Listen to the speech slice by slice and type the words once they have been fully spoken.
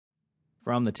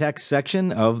From the tech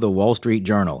section of the Wall Street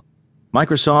Journal,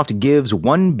 Microsoft gives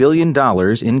 $1 billion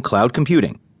in cloud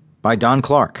computing, by Don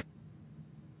Clark.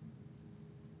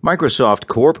 Microsoft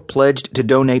Corp pledged to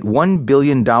donate $1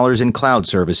 billion in cloud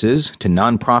services to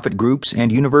nonprofit groups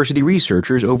and university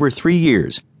researchers over 3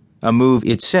 years, a move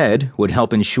it said would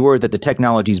help ensure that the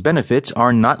technology's benefits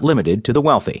are not limited to the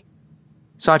wealthy.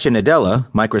 Satya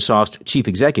Nadella, Microsoft's chief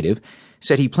executive,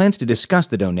 said he plans to discuss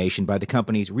the donation by the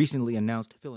company's recently announced